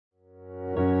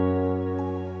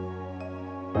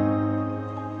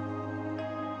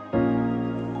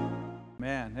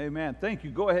Amen. Thank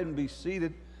you. Go ahead and be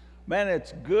seated. Man,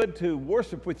 it's good to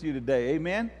worship with you today.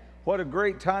 Amen. What a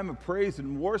great time of praise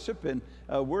and worship, and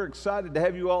we're excited to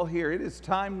have you all here. It is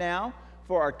time now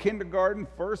for our kindergarten,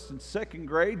 first and second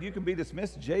grade. You can be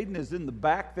dismissed. Jaden is in the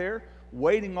back there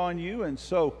waiting on you, and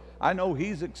so I know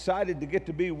he's excited to get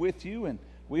to be with you, and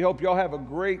we hope y'all have a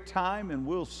great time, and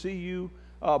we'll see you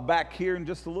back here in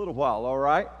just a little while, all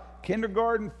right?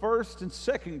 Kindergarten, first and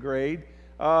second grade,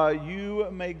 you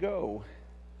may go.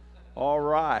 All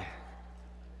right.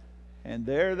 And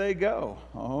there they go.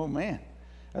 Oh, man.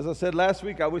 As I said last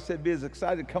week, I wish they'd be as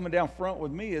excited coming down front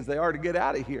with me as they are to get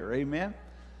out of here. Amen.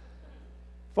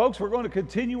 Folks, we're going to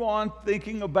continue on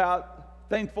thinking about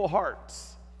thankful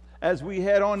hearts. As we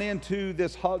head on into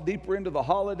this deeper into the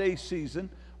holiday season,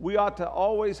 we ought to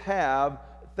always have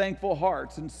thankful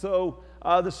hearts. And so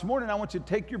this morning, I want you to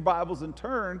take your Bibles and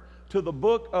turn to the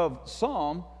book of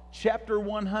Psalm chapter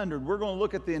 100. We're going to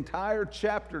look at the entire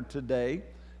chapter today.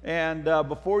 And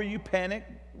before you panic,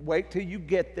 wait till you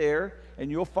get there,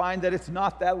 and you'll find that it's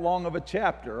not that long of a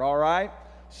chapter, all right?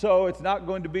 So it's not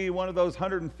going to be one of those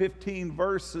 115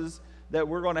 verses that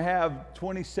we're going to have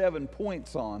 27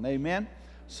 points on, amen?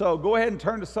 So go ahead and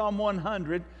turn to Psalm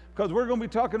 100, because we're going to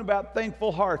be talking about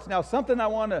thankful hearts. Now, something I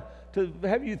want to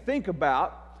have you think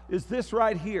about is this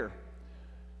right here.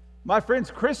 My friends,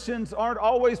 Christians aren't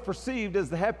always perceived as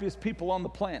the happiest people on the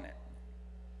planet.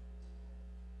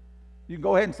 You can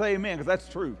go ahead and say amen, because that's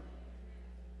true.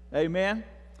 Amen.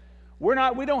 We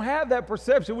don't have that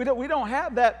perception. We don't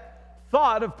have that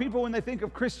thought of people when they think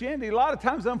of Christianity. A lot of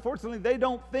times, unfortunately, they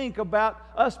don't think about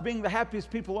us being the happiest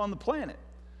people on the planet.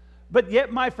 But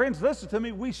yet, my friends, listen to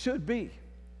me, we should be.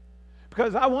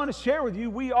 Because I want to share with you,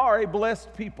 we are a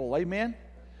blessed people. Amen.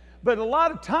 But a lot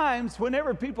of times,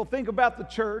 whenever people think about the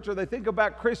church or they think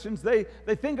about Christians, they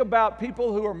think about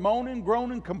people who are moaning,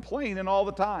 groaning, complaining all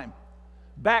the time.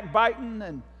 Backbiting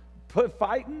and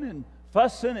fighting and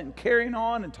fussing and carrying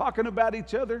on and talking about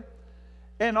each other.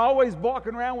 And always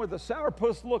walking around with a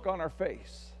sourpuss look on our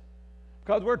face.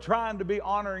 Because we're trying to be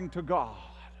honoring to God.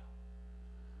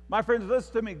 My friends,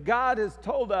 listen to me. God has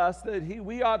told us that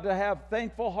we ought to have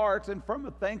thankful hearts. And from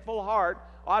a thankful heart,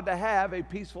 ought to have a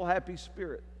peaceful, happy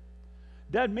spirit.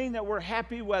 Doesn't mean that we're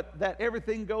happy that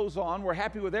everything goes on. We're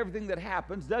happy with everything that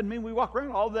happens. Doesn't mean we walk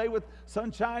around all day with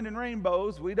sunshine and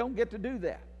rainbows. We don't get to do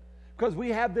that. Because we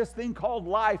have this thing called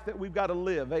life that we've got to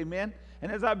live. Amen?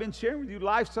 And as I've been sharing with you,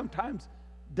 life sometimes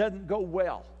doesn't go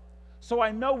well. So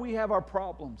I know we have our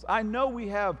problems. I know we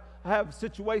have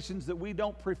situations that we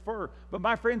don't prefer. But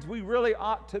my friends, we really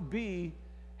ought to be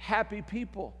happy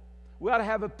people. We ought to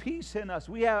have a peace in us.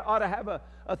 We ought to have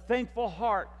a thankful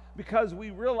heart. Because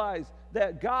we realize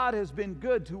that God has been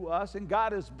good to us and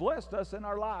God has blessed us in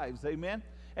our lives. Amen?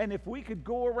 And if we could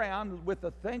go around with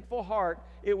a thankful heart,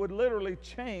 it would literally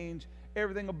change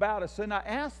everything about us. And I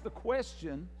ask the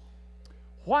question,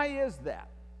 why is that?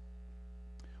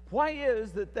 Why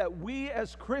is it that we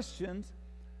as Christians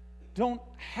don't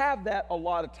have that a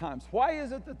lot of times? Why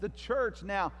is it that the church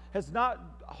now has not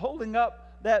holding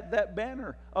up that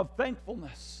banner of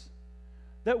thankfulness?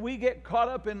 That we get caught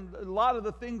up in a lot of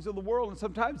the things of the world, and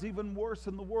sometimes even worse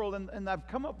in the world. And I've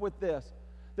come up with this,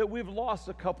 that we've lost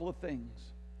a couple of things.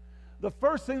 The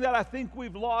first thing that I think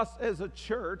we've lost as a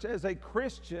church, as a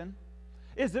Christian,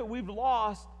 is that we've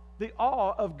lost the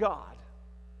awe of God.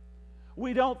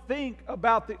 We don't think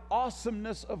about the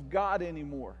awesomeness of God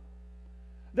anymore.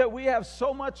 That we have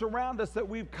so much around us that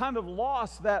we've kind of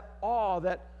lost that awe,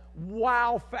 that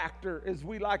wow factor, as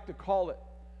we like to call it.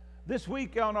 This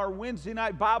week on our Wednesday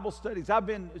night Bible studies, I've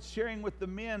been sharing with the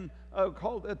men a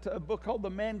book called The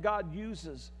Man God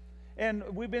Uses. And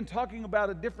we've been talking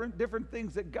about different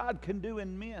things that God can do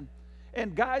in men.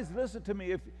 And guys, listen to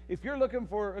me. If you're looking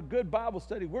for a good Bible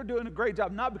study, we're doing a great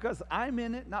job. Not because I'm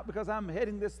in it, not because I'm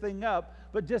heading this thing up,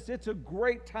 but just it's a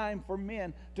great time for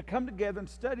men to come together and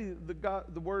study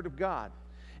the Word of God.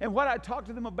 And what I talked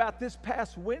to them about this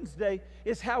past Wednesday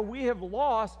is how we have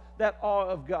lost that awe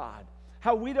of God.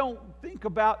 How we don't think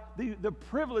about the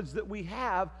privilege that we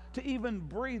have to even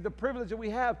breathe, the privilege that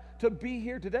we have to be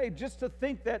here today, just to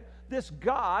think that this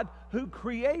God who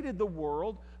created the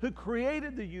world, who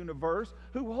created the universe,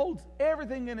 who holds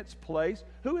everything in its place,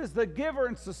 who is the giver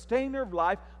and sustainer of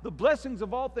life, the blessings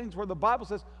of all things, where the Bible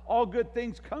says all good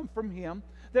things come from Him,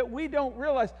 that we don't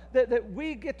realize that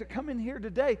we get to come in here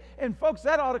today. And folks,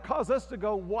 that ought to cause us to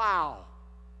go, wow.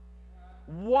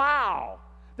 Wow.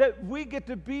 That we get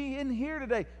to be in here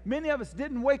today. Many of us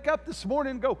didn't wake up this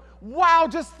morning and go, wow,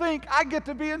 just think, I get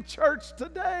to be in church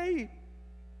today.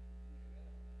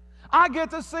 I get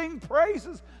to sing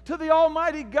praises to the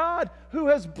Almighty God who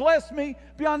has blessed me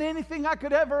beyond anything I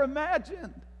could ever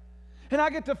imagine. And I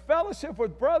get to fellowship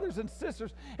with brothers and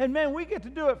sisters. And man, we get to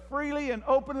do it freely and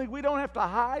openly. We don't have to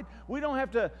hide. We don't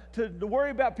have to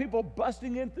worry about people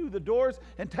busting in through the doors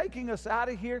and taking us out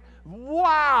of here.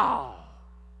 Wow.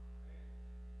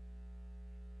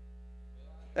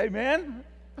 Amen.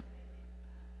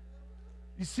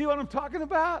 You see what I'm talking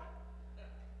about?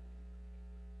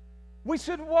 We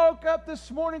should woke up this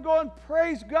morning going,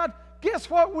 praise God. Guess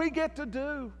what we get to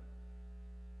do?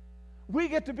 We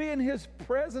get to be in His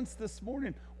presence this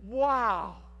morning.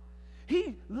 Wow.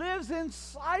 He lives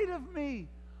inside of me.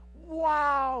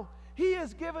 Wow. He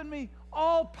has given me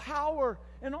all power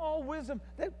and all wisdom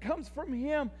that comes from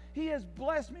Him. He has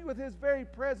blessed me with His very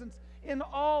presence in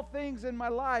all things in my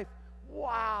life.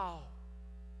 Wow.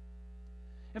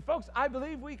 And folks, I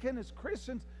believe we can, as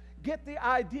Christians, get the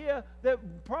idea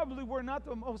that probably we're not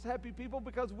the most happy people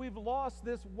because we've lost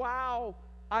this wow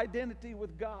identity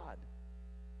with God.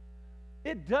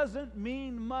 It doesn't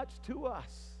mean much to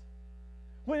us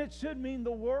when it should mean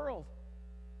the world.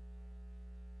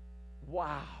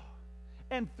 Wow.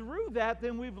 And through that,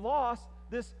 then we've lost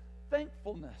this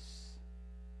thankfulness.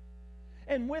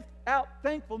 And without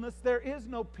thankfulness, there is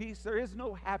no peace, there is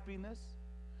no happiness,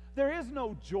 there is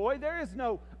no joy, there is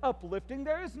no uplifting,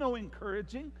 there is no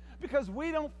encouraging, because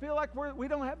we don't feel like we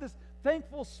don't have this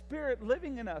thankful spirit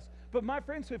living in us. But my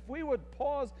friends, if we would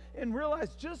pause and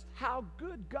realize just how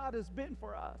good God has been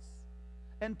for us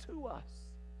and to us,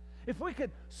 if we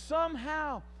could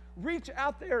somehow reach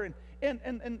out there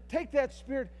and take that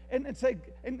spirit and say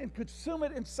and consume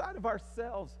it inside of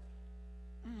ourselves,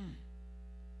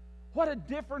 what a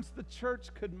difference the church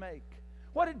could make.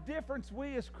 What a difference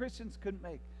we as Christians could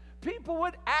make. People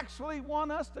would actually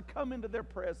want us to come into their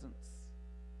presence.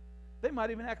 They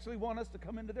might even actually want us to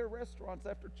come into their restaurants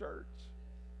after church.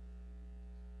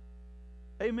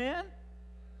 Amen?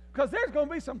 Because there's going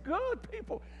to be some good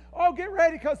people. Oh, get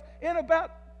ready, because in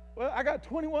about, I got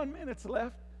 21 minutes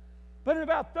left. But in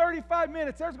about 35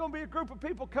 minutes, there's going to be a group of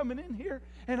people coming in here.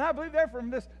 And I believe they're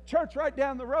from this church right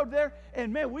down the road there.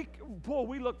 And man, we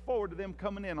look forward to them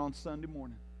coming in on Sunday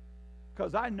morning.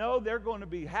 Because I know they're going to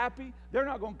be happy. They're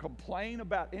not going to complain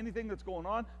about anything that's going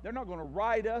on. They're not going to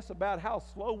write us about how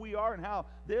slow we are and how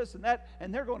this and that.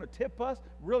 And they're going to tip us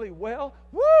really well.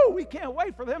 Woo! We can't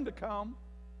wait for them to come.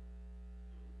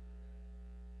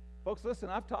 Folks, listen,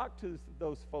 I've talked to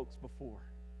those folks before.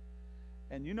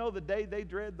 And you know the day they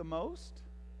dread the most?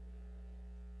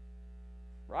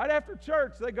 Right after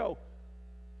church, they go,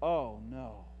 oh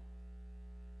no,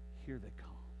 here they come.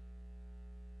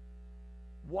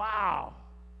 Wow.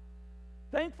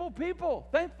 Thankful people,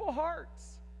 thankful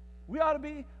hearts. We ought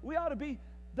to be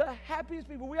the happiest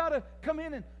people. We ought to come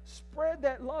in and spread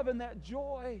that love and that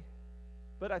joy.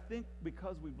 But I think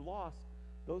because we've lost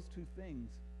those two things,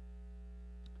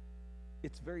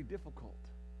 it's very difficult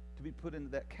to be put into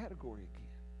that category again.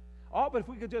 Oh, but if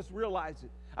we could just realize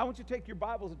it. I want you to take your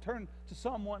Bibles and turn to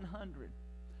Psalm 100.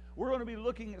 We're going to be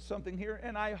looking at something here,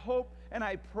 and I hope and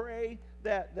I pray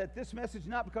that this message,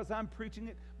 not because I'm preaching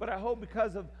it, but I hope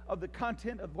because of the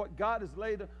content of what God has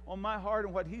laid on my heart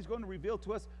and what He's going to reveal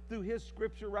to us through His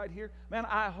scripture right here. Man,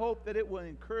 I hope that it will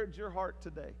encourage your heart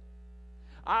today.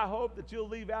 I hope that you'll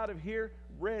leave out of here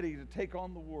ready to take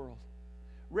on the world,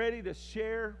 ready to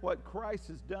share what Christ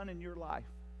has done in your life,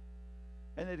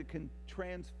 and that it can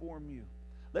transform you.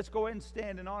 Let's go ahead and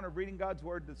stand in honor of reading God's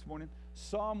word this morning.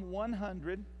 Psalm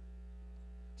 100,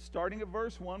 starting at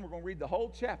verse 1. We're going to read the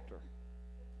whole chapter.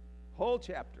 Whole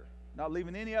chapter, not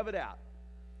leaving any of it out.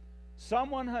 Psalm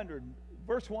 100,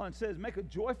 verse 1 says, make a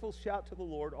joyful shout to the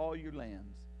Lord, all your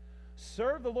lands.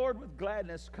 Serve the Lord with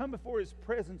gladness. Come before His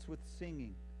presence with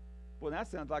singing. Boy, that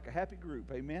sounds like a happy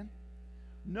group. Amen?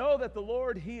 Know that the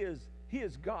Lord, He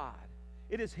is God.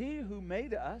 It is He who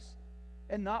made us,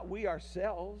 and not we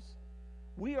ourselves.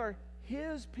 We are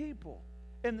His people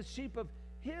and the sheep of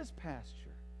His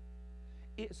pasture.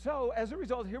 So, as a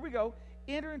result, here we go.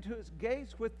 Enter into His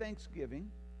gates with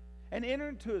thanksgiving and enter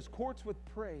into His courts with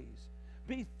praise.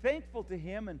 Be thankful to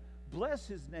Him and bless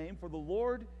His name, for the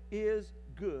Lord is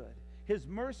good. His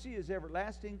mercy is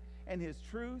everlasting, and His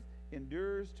truth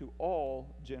endures to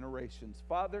all generations.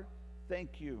 Father,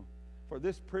 thank you for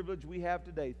this privilege we have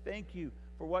today. Thank you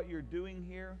for what you're doing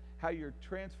here, how you're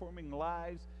transforming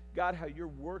lives. God, how you're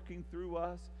working through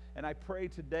us. And I pray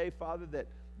today, Father,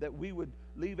 that we would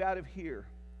leave out of here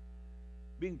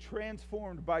being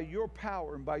transformed by your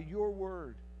power and by your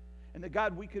word. And that,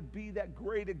 God, we could be that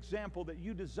great example that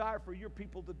you desire for your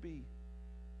people to be.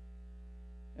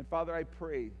 And Father, I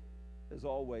pray, as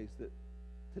always, that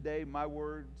today my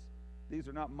words, these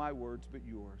are not my words, but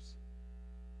yours.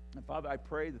 And Father, I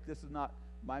pray that this is not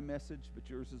my message, but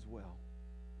yours as well.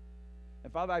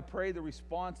 And Father, I pray the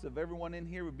response of everyone in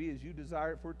here would be as you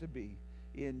desire it for it to be.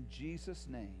 In Jesus'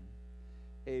 name,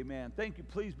 amen. Thank you.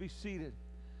 Please be seated.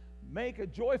 Make a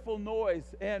joyful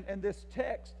noise. And this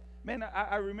text, man,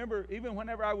 I remember even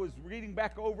whenever I was reading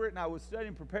back over it and I was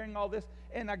studying, preparing all this,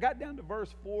 and I got down to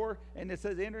verse 4, and it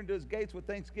says, enter into his gates with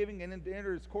thanksgiving and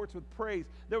enter his courts with praise.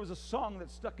 There was a song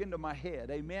that stuck into my head,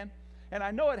 amen? And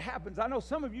I know it happens. I know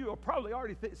some of you are probably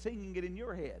already singing it in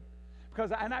your head.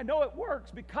 And I know it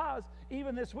works because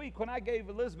even this week when I gave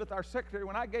Elizabeth, our secretary,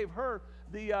 when I gave her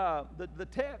the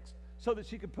text so that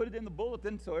she could put it in the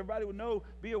bulletin so everybody would know,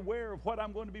 be aware of what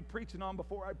I'm going to be preaching on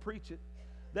before I preach it,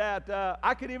 that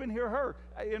I could even hear her.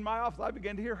 In my office, I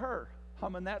began to hear her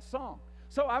humming that song.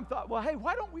 So I thought, well, hey,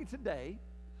 why don't we today,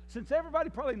 since everybody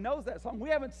probably knows that song, we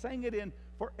haven't sang it in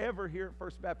forever here at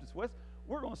First Baptist West,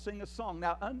 we're going to sing a song.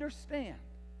 Now, understand,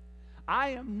 I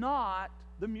am not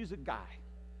the music guy.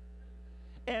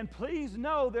 And please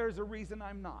know there's a reason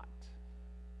I'm not.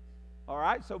 All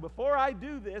right? So before I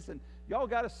do this, and y'all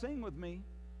got to sing with me,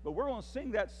 but we're going to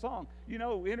sing that song. You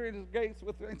know, enter into his gates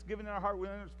with thanksgiving in our heart.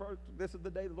 This is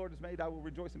the day the Lord has made. I will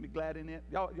rejoice and be glad in it.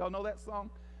 Y'all know that song?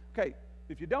 Okay.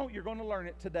 If you don't, you're going to learn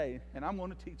it today, and I'm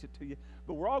going to teach it to you.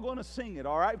 But we're all going to sing it,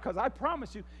 all right? Because I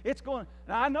promise you, it's going to.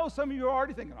 Now, I know some of you are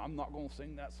already thinking, I'm not going to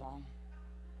sing that song.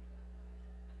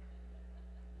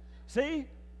 See?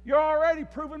 You're already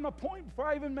proving my point before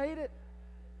I even made it.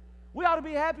 We ought to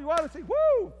be happy. We ought to say,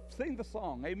 woo, sing the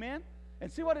song, amen?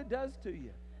 And see what it does to you,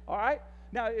 all right?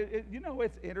 Now, you know,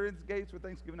 it's enter his gates with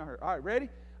thanksgiving in our heart. All right, ready?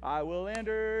 I will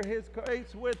enter his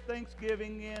gates with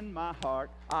thanksgiving in my heart.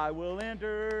 I will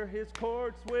enter his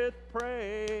courts with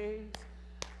praise.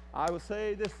 I will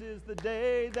say, this is the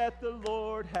day that the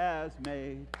Lord has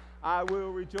made. I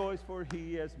will rejoice, for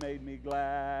he has made me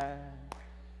glad.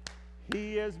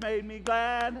 He has made me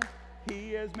glad.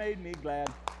 He has made me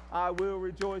glad. I will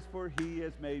rejoice, for he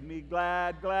has made me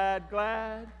glad, glad,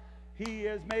 glad. He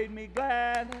has made me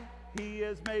glad. He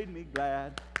has made me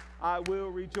glad. I will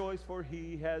rejoice, for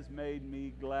he has made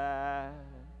me glad.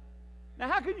 Now,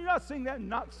 how can you not sing that and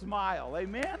not smile?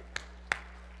 Amen?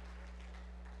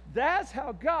 That's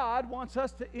how God wants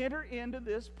us to enter into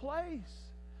this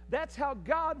place. That's how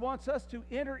God wants us to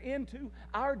enter into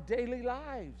our daily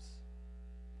lives.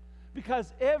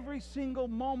 Because every single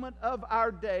moment of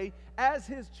our day, as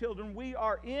his children, we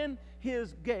are in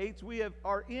his gates. We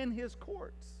are in his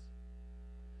courts.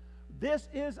 This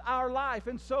is our life.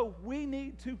 And so we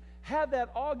need to have that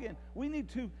awe again. We need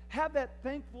to have that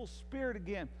thankful spirit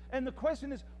again. And the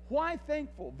question is, why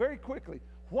thankful? Very quickly,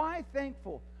 why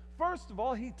thankful? First of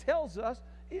all, he tells us,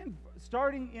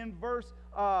 starting in verse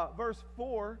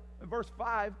 4, verse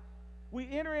 5,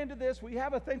 we enter into this, we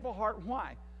have a thankful heart.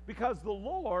 Why? Because the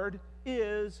Lord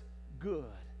is good.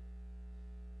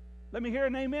 Let me hear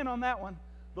an amen on that one.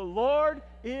 The Lord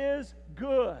is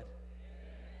good.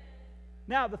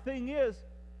 Now, the thing is,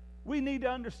 we need to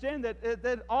understand that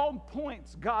at all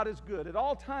points, God is good. At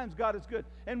all times, God is good.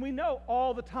 And we know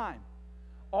all the time,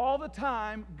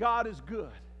 God is good.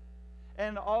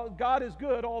 And God is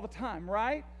good all the time,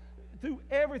 right? Through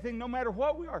everything, no matter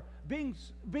what we are. Being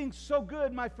so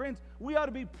good, my friends, we ought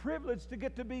to be privileged to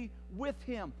get to be with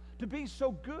him. To be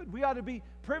so good, we ought to be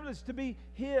privileged to be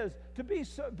his.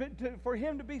 For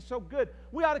him to be so good,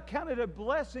 we ought to count it a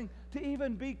blessing to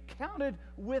even be counted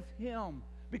with him.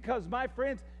 Because, my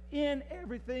friends, in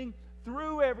everything,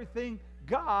 through everything,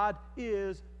 God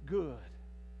is good.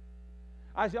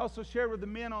 I also shared with the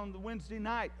men on the Wednesday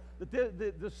night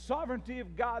that the sovereignty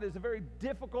of God is a very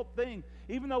difficult thing.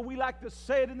 Even though we like to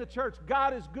say it in the church,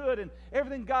 God is good and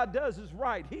everything God does is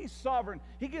right. He's sovereign.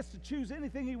 He gets to choose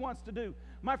anything he wants to do.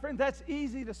 My friend, that's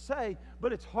easy to say,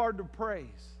 but it's hard to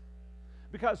praise.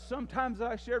 Because sometimes,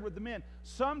 I shared with the men,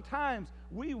 sometimes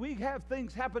we have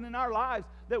things happen in our lives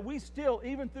that we still,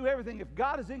 even through everything, if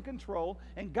God is in control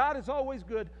and God is always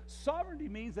good, sovereignty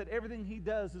means that everything he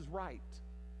does is right.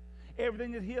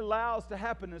 Everything that he allows to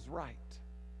happen is right.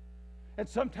 And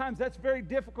sometimes that's very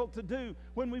difficult to do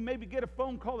when we maybe get a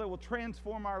phone call that will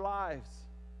transform our lives.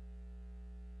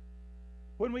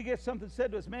 When we get something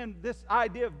said to us, man, this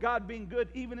idea of God being good,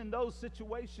 even in those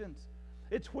situations,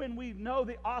 it's when we know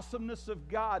the awesomeness of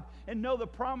God and know the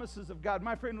promises of God.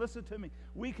 My friend, listen to me.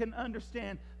 We can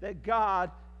understand that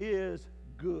God is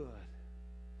good.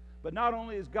 But not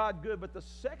only is God good, but the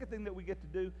second thing that we get to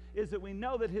do is that we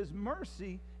know that his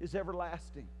mercy is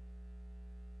everlasting.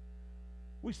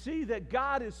 We see that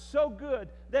God is so good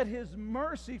that his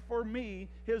mercy for me,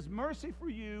 his mercy for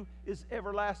you is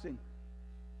everlasting.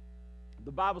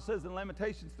 The Bible says in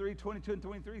Lamentations 3:22 and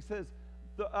 23 says,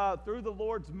 through the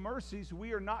Lord's mercies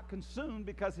we are not consumed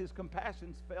because his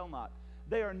compassions fail not.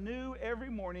 They are new every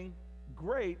morning.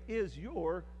 great is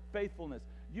your faithfulness.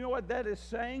 You know what that is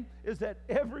saying? Is that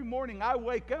every morning I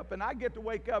wake up, and I get to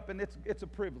wake up, and it's a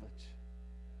privilege.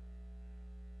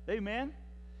 Amen?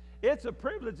 It's a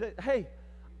privilege that, hey,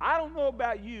 I don't know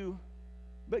about you,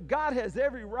 but God has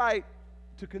every right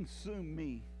to consume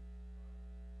me.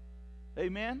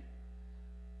 Amen?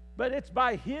 But it's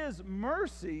by His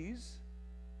mercies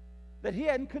that He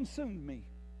hadn't consumed me.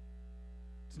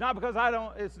 It's not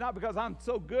because I'm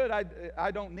so good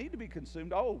I don't need to be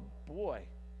consumed. Oh boy.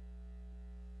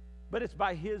 But it's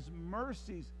by His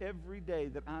mercies every day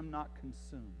that I'm not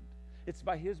consumed. It's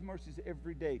by His mercies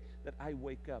every day that I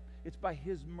wake up. It's by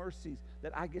His mercies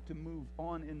that I get to move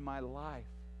on in my life.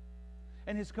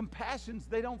 And His compassions,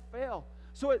 they don't fail.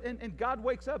 So, and God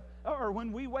wakes up, or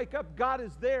when we wake up, God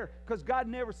is there, because God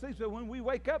never sleeps. But when we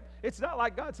wake up, it's not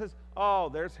like God says, oh,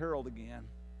 there's Harold again.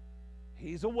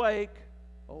 He's awake.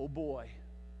 Oh boy,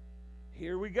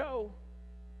 here we go.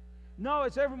 No,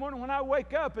 it's every morning when I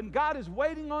wake up and God is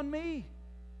waiting on me.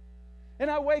 And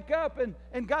I wake up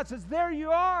and God says, there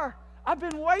you are. I've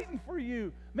been waiting for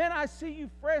you. Man, I see you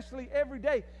freshly every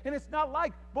day. And it's not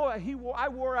like, boy, I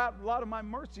wore out a lot of my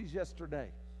mercies yesterday.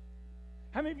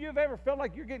 How many of you have ever felt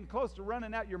like you're getting close to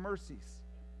running out your mercies?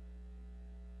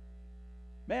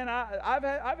 Man, I've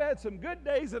had some good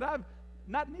days that I've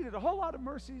not needed a whole lot of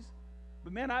mercies.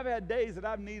 But man, I've had days that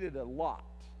I've needed a lot.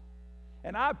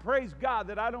 And I praise God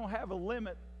that I don't have a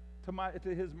limit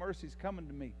to His mercies coming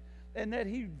to me. And that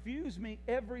He views me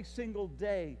every single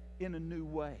day in a new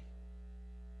way.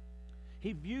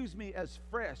 He views me as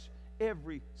fresh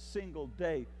every single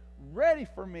day. Ready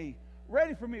for me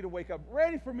to wake up,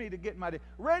 ready for me to get my day,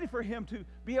 ready for Him to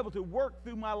be able to work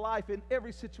through my life in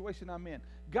every situation I'm in.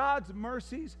 God's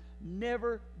mercies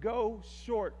never go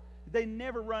short. They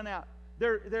never run out.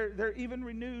 They're even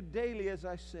renewed daily, as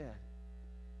I said.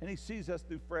 And He sees us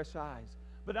through fresh eyes.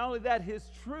 But not only that, His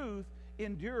truth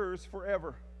endures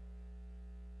forever.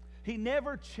 He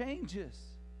never changes.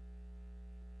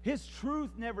 His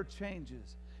truth never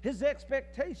changes. His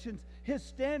expectations, His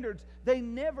standards, they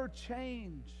never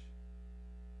change.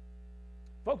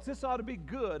 Folks, this ought to be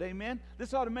good, amen?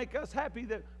 This ought to make us happy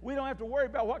that we don't have to worry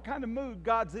about what kind of mood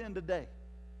God's in today.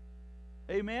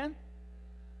 Amen?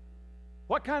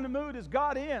 What kind of mood is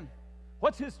God in?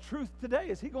 What's His truth today?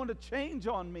 Is He going to change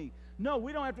on me? No,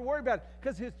 we don't have to worry about it,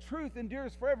 because His truth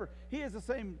endures forever. He is the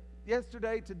same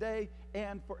yesterday, today,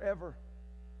 and forever.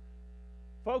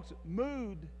 Folks,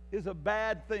 mood is a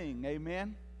bad thing,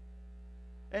 amen?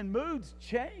 And moods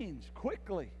change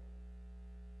quickly,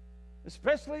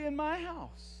 especially in my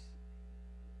house.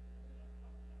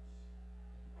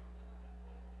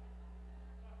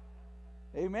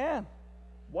 Amen.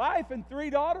 Wife and 3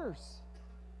 daughters.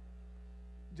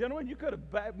 Gentlemen, you could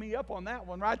have backed me up on that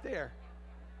one right there.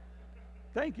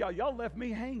 Thank y'all. Y'all left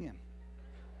me hanging.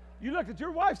 You looked at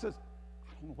your wife and says,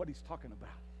 I don't know what he's talking about.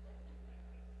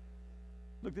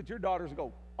 Looked at your daughters and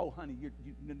go, oh, honey,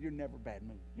 you're never bad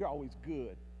mood. You're always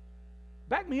good.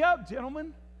 Back me up,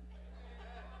 gentlemen.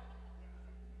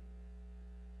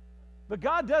 But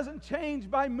God doesn't change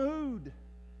by mood.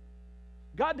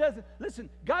 God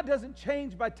doesn't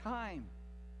change by time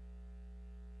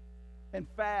and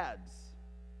fads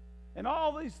and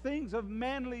all these things of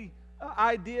manly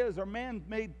ideas or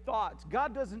man-made thoughts.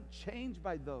 God doesn't change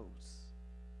by those.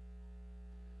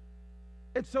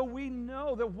 And so we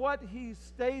know that what He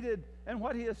stated and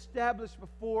what He established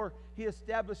before, He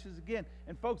establishes again.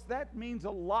 And folks, that means a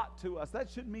lot to us. That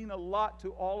should mean a lot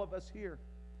to all of us here.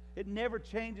 It never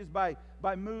changes by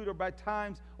mood or by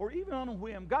times or even on a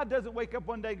whim. God doesn't wake up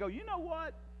one day and go, you know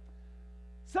what?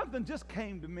 Something just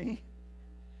came to me.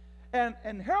 And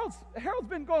Harold's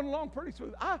been going along pretty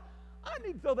smooth. I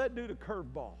need to throw that dude a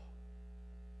curveball.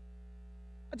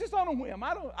 Just on a whim.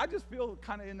 I just feel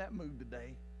kind of in that mood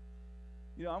today.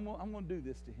 You know, I'm going to do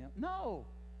this to him. No.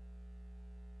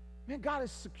 Man, God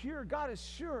is secure. God is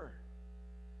sure.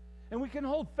 And we can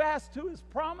hold fast to His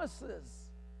promises.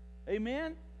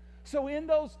 Amen? So in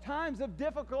those times of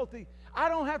difficulty, I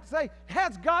don't have to say,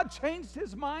 has God changed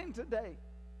His mind today?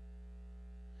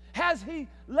 Has He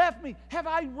left me? Have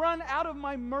I run out of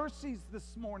my mercies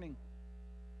this morning?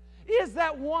 Is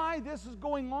that why this is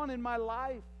going on in my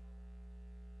life?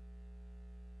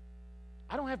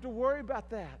 I don't have to worry about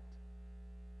that.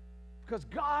 Because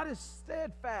God is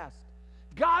steadfast.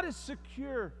 God is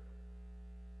secure.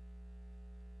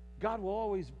 God will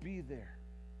always be there.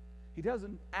 He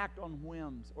doesn't act on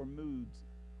whims or moods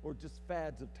or just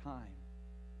fads of time.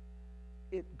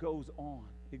 It goes on.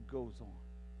 It goes on.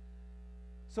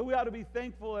 So we ought to be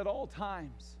thankful at all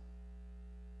times.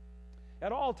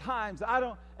 At all times.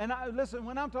 Listen,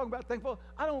 when I'm talking about thankful,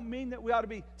 I don't mean that we ought to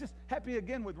be just happy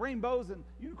again with rainbows and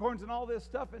unicorns and all this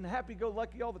stuff and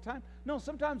happy-go-lucky all the time. No,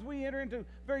 sometimes we enter into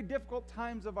very difficult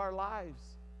times of our lives.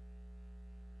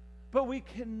 But we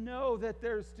can know that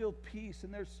there's still peace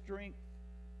and there's strength.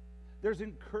 There's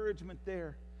encouragement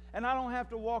there. And I don't have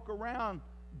to walk around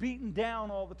beaten down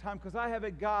all the time because I have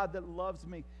a God that loves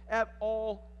me at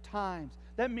all times.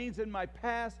 That means in my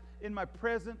past, in my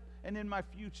present, and in my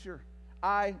future,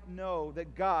 I know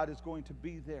that God is going to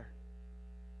be there.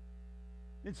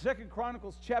 In 2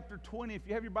 Chronicles chapter 20, if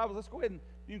you have your Bibles, let's go ahead and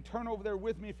you can turn over there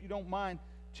with me if you don't mind.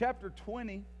 Chapter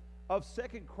 20 of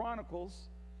 2 Chronicles.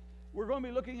 We're going to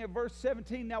be looking at verse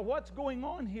 17. Now, what's going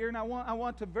on here, and I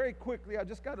want to very quickly, I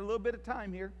just got a little bit of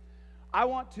time here. I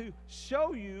want to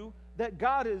show you that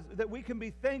that we can be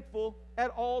thankful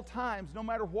at all times, no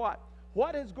matter what.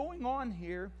 What is going on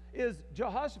here is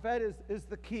Jehoshaphat is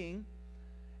the king.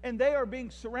 And they are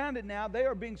being surrounded now. They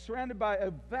are being surrounded by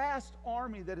a vast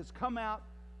army that has come out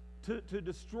to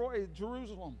destroy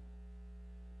Jerusalem.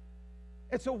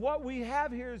 And so what we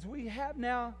have here is we have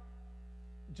now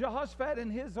Jehoshaphat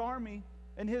and his army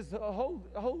and his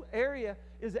whole area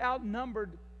is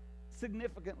outnumbered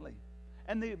significantly.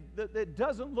 And it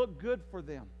doesn't look good for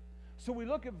them. So we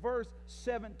look at verse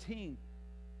 17.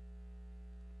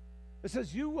 It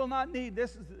says, you will not need,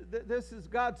 this is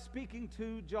God speaking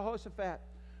to Jehoshaphat.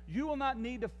 You will not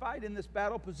need to fight in this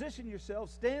battle. Position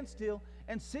yourselves, stand still,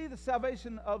 and see the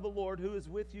salvation of the Lord who is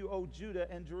with you, O Judah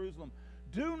and Jerusalem.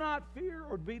 Do not fear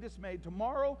or be dismayed.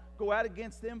 Tomorrow go out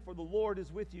against them, for the Lord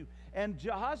is with you. And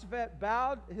Jehoshaphat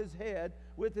bowed his head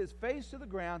with his face to the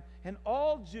ground, and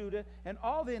all Judah and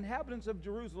all the inhabitants of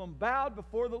Jerusalem bowed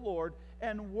before the Lord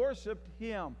and worshiped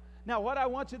him. Now, what I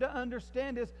want you to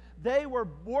understand is they were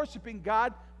worshiping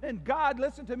God, and God,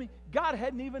 listen to me, God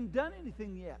hadn't even done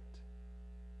anything yet.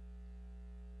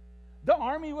 The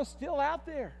army was still out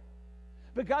there.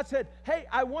 But God said, hey,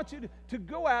 I want you to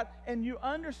go out and you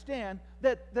understand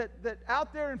that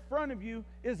out there in front of you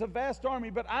is a vast army,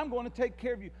 but I'm going to take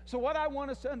care of you. So what I want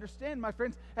us to understand, my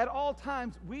friends, at all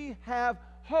times we have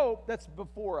hope that's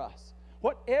before us.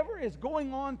 Whatever is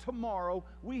going on tomorrow,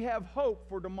 we have hope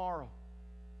for tomorrow.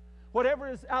 Whatever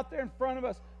is out there in front of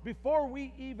us, before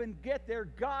we even get there,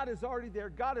 God is already there.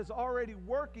 God is already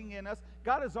working in us.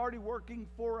 God is already working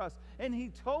for us. And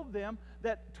he told them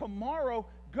that tomorrow,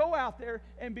 go out there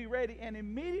and be ready. And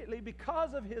immediately,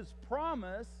 because of his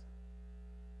promise,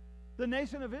 the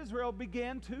nation of Israel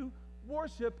began to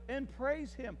worship and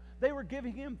praise him. They were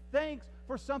giving him thanks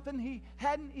for something he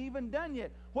hadn't even done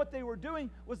yet. What they were doing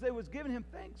was they was giving him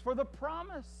thanks for the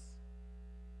promise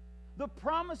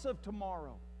of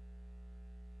tomorrow.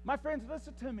 My friends,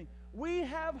 listen to me. We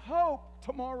have hope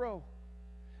tomorrow.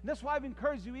 And that's why I've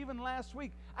encouraged you even last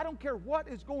week. I don't care what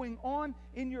is going on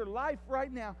in your life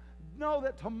right now. Know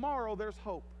that tomorrow there's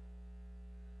hope.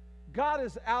 God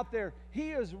is out there. He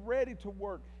is ready to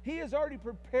work. He is already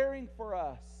preparing for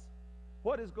us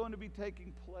what is going to be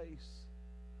taking place.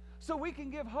 So we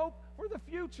can give hope for the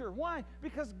future. Why?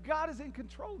 Because God is in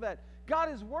control of that.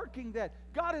 God is working that.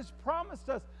 God has promised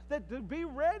us that to be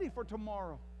ready for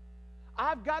tomorrow.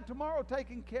 I've got tomorrow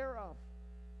taken care of.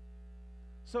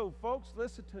 So, folks,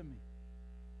 listen to me.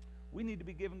 We need to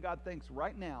be giving God thanks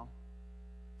right now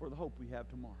for the hope we have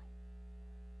tomorrow.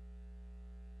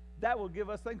 That will give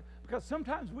us thanks, because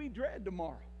sometimes we dread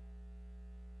tomorrow.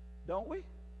 Don't we?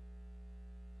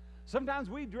 Sometimes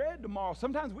we dread tomorrow.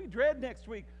 Sometimes we dread next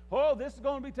week. Oh, this is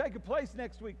going to be taking place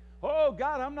next week. Oh,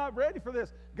 God, I'm not ready for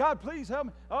this. God, please help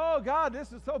me. Oh, God,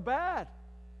 this is so bad.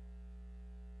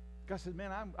 God said,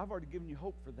 man, I've already given you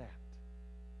hope for that.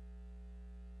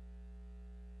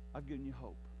 I've given you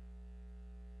hope.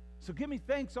 So give me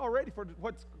thanks already for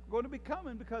what's going to be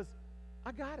coming, because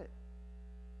I got it.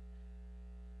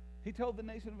 He told the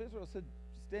nation of Israel, said,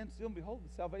 stand still and behold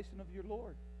the salvation of your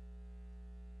Lord.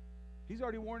 He's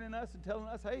already warning us and telling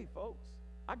us, hey, folks,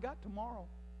 I got tomorrow.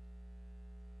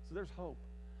 So there's hope.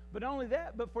 But not only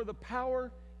that, but for the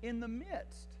power in the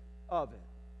midst of it.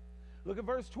 Look at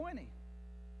verse 20.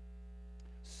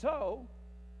 So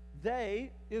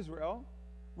they, Israel,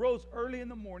 rose early in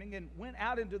the morning and went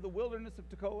out into the wilderness of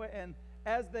Tekoa. And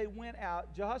as they went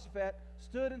out, Jehoshaphat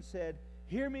stood and said,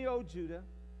 hear me, O Judah,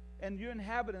 and you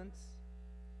inhabitants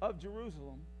of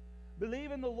Jerusalem.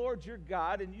 Believe in the Lord your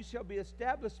God, and you shall be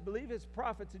established. Believe his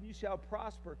prophets, and you shall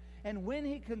prosper. And when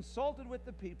he consulted with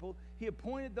the people, he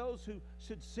appointed those who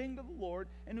should sing to the Lord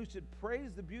and who should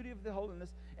praise the beauty of the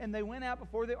holiness. And they went out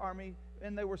before the army,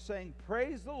 and they were saying,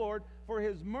 praise the Lord, for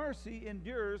his mercy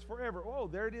endures forever. Oh,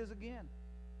 there it is again.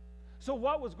 So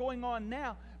what was going on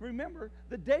now? Remember,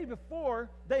 the day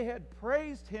before, they had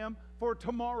praised him for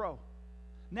tomorrow.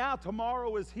 Now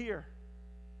tomorrow is here.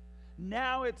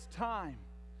 Now it's time.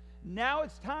 Now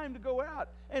it's time to go out.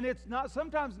 And it's not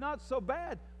sometimes not so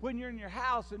bad when you're in your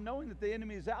house and knowing that the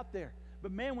enemy is out there.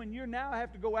 But man, when you now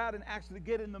have to go out and actually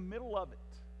get in the middle of it.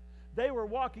 They were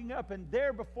walking up, and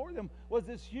there before them was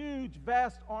this huge,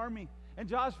 vast army. And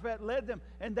Joshua led them,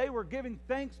 and they were giving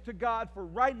thanks to God for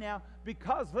right now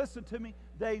because, listen to me,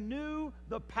 they knew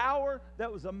the power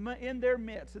that was in their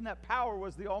midst, and that power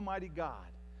was the Almighty God.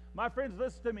 My friends,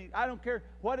 listen to me. I don't care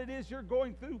what it is you're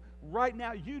going through right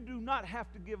now. You do not have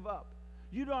to give up.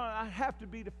 You do not have to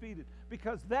be defeated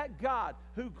because that God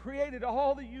who created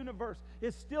all the universe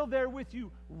is still there with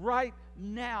you right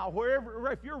now.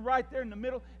 Wherever, if you're right there in the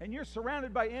middle and you're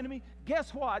surrounded by enemy,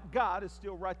 guess what? God is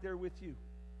still right there with you.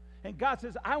 And God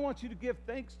says, I want you to give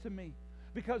thanks to me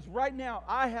because right now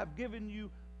I have given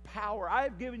you power. I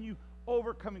have given you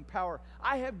overcoming power.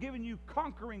 I have given you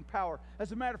conquering power.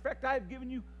 As a matter of fact, I have given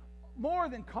you more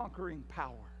than conquering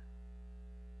power.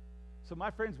 So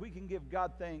my friends, we can give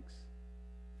God thanks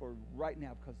for right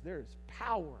now because there is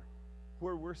power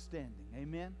where we're standing.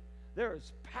 Amen? There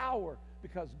is power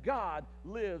because God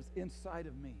lives inside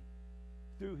of me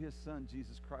through His Son,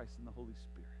 Jesus Christ, and the Holy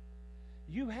Spirit.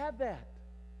 You have that.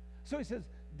 So He says,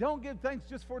 don't give thanks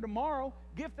just for tomorrow.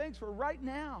 Give thanks for right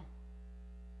now.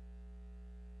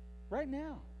 Right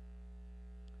now.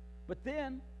 But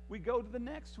then we go to the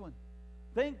next one.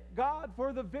 Thank God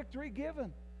for the victory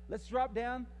given. Let's drop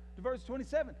down to verse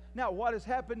 27. Now, what has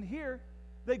happened here?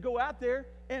 They go out there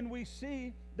and we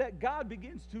see that God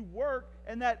begins to work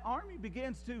and that army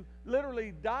begins to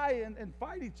literally die and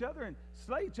fight each other and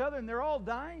slay each other, and they're all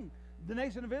dying. The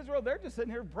nation of Israel, they're just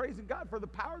sitting here praising God for the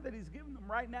power that He's given them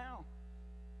right now.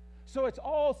 So it's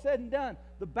all said and done.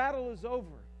 The battle is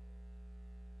over.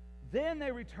 Then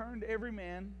they returned every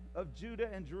man of Judah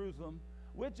and Jerusalem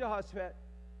with Jehoshaphat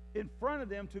in front of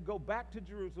them to go back to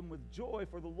Jerusalem with joy,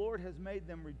 for the Lord has made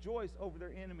them rejoice over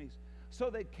their enemies. So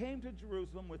they came to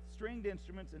Jerusalem with stringed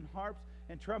instruments and harps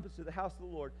and trumpets to the house of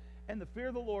the Lord. And the fear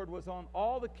of the Lord was on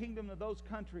all the kingdom of those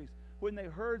countries when they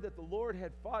heard that the Lord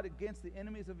had fought against the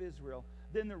enemies of Israel.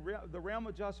 Then the realm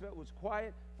of Jehoshaphat was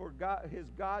quiet, for his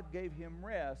God gave him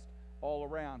rest all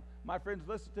around. My friends,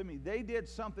 listen to me. They did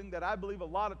something that I believe a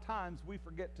lot of times we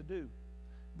forget to do.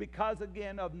 Because,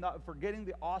 again, of not forgetting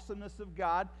the awesomeness of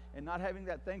God and not having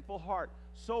that thankful heart.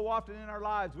 So often in our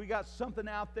lives, we got something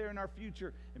out there in our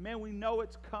future. And, man, we know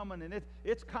it's coming, and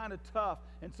it's kind of tough.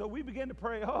 And so we begin to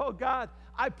pray, oh, God,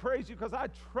 I praise you because I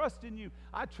trust in you.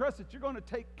 I trust that you're going to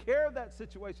take care of that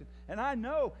situation. And I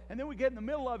know. And then we get in the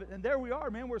middle of it, and there we are,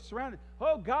 man. We're surrounded.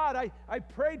 Oh, God, I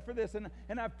prayed for this,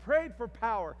 and I prayed for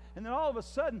power. And then all of a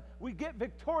sudden, we get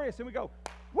victorious, and we go,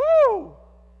 woo,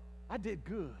 I did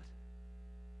good.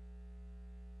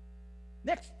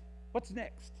 Next. What's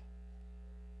next?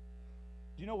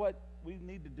 Do you know what we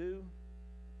need to do?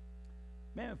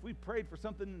 Man, if we prayed for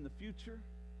something in the future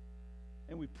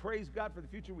and we praise God for the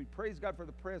future, we praise God for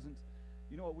the present,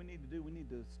 you know what we need to do? We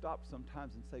need to stop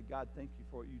sometimes and say, God, thank you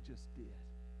for what you just did.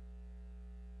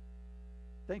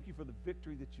 Thank you for the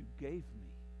victory that you gave me.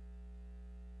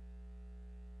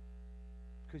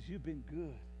 Because you've been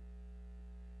good.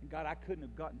 And God, I couldn't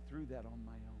have gotten through that on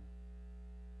my own.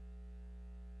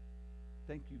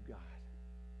 Thank you, God.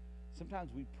 Sometimes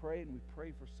we pray and we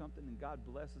pray for something and God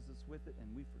blesses us with it and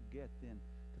we forget then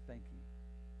to thank Him.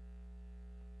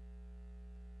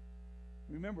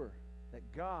 Remember that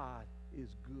God is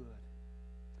good.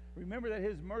 Remember that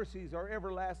His mercies are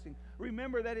everlasting.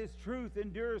 Remember that His truth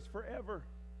endures forever.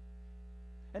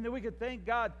 And that we can thank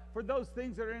God for those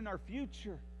things that are in our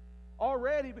future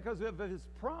already because of His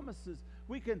promises.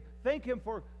 We can thank Him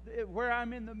for where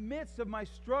I'm in the midst of my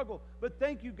struggle. But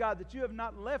thank you, God, that you have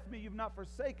not left me. You've not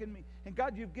forsaken me. And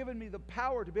God, you've given me the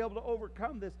power to be able to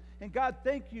overcome this. And God,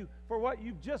 thank you for what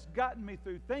you've just gotten me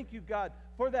through. Thank you, God,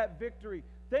 for that victory.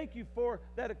 Thank you for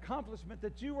that accomplishment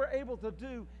that you were able to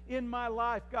do in my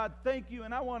life. God, thank you.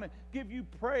 And I want to give you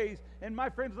praise. And my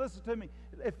friends, listen to me.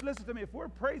 If we're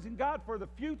praising God for the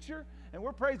future, and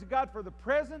we're praising God for the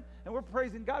present, and we're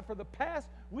praising God for the past,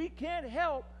 we can't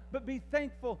help but be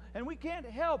thankful, and we can't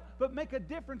help but make a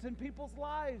difference in people's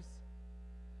lives.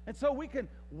 And so we can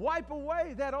wipe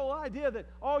away that old idea that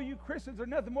all you Christians are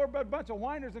nothing more but a bunch of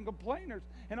whiners and complainers,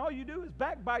 and all you do is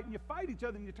backbite and you fight each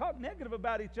other and you talk negative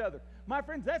about each other. My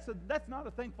friends, that's not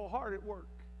a thankful heart at work.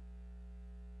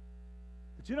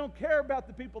 That you don't care about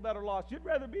the people that are lost. You'd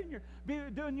rather be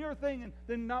doing your thing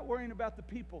than not worrying about the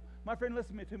people. My friend,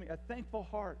 listen to me. A thankful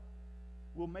heart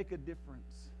will make a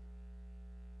difference.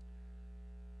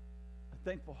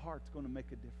 Thankful heart's going to make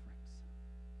a difference.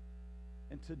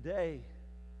 And today,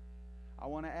 I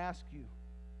want to ask you,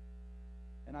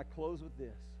 And I close with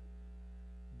this.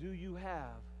 Do you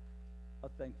have a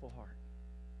thankful heart?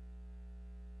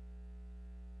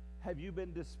 Have you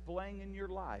been displaying in your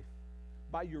life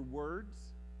by your words,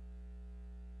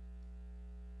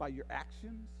 by your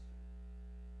actions,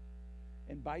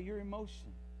 and by your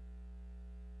emotion?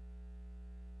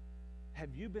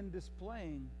 Have you been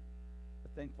displaying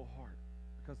a thankful heart?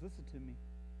 Because listen to me,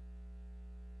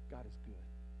 God is good.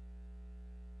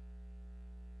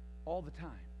 All the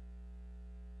time.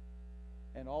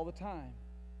 And all the time.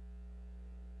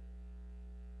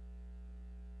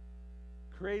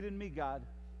 Create in me, God,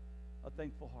 a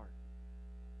thankful heart.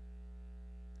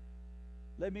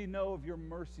 Let me know of your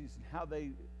mercies and how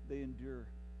they endure.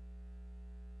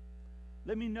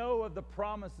 Let me know of the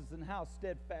promises and how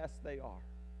steadfast they are.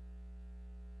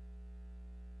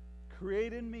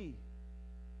 Create in me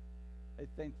a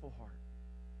thankful heart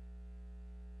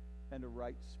and a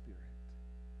right spirit.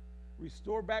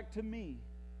 Restore back to me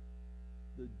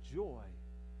the joy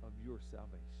of your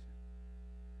salvation.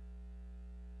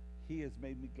 He has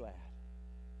made me glad.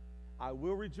 I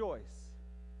will rejoice,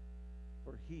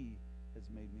 for he has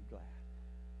made me glad.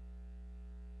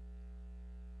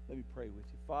 Let me pray with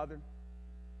you. Father,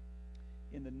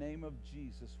 in the name of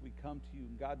Jesus, we come to you.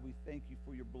 And God, we thank you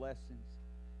for your blessings.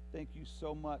 Thank you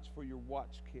so much for your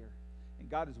watch care. And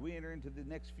God, as we enter into the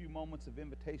next few moments of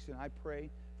invitation, I pray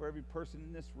for every person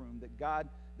in this room that God,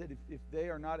 that if they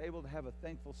are not able to have a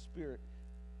thankful spirit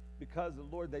because,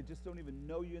 Lord, they just don't even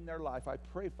know you in their life, I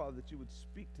pray, Father, that you would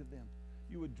speak to them.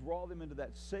 You would draw them into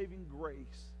that saving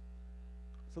grace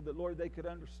so that, Lord, they could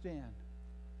understand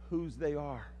whose they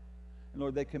are. And,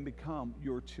 Lord, they can become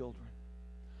your children.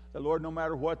 That, Lord, no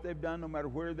matter what they've done, no matter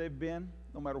where they've been,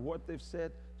 no matter what they've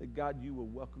said, that, God, you will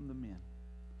welcome them in.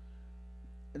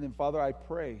 And then, Father, I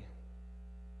pray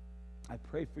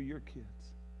for your kids.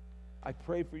 I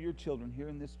pray for your children here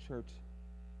in this church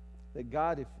that,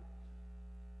 God,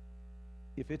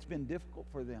 if it's been difficult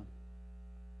for them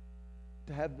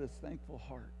to have this thankful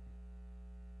heart,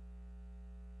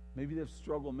 maybe they've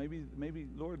struggled, maybe,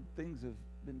 Lord, things have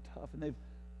been tough, and they've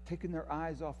taken their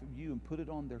eyes off of you and put it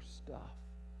on their stuff,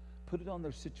 put it on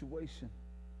their situation,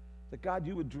 that, God,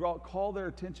 you would call their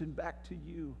attention back to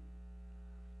you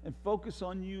and focus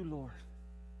on you, Lord,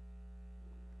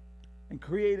 and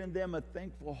create in them a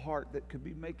thankful heart that could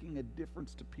be making a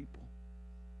difference to people.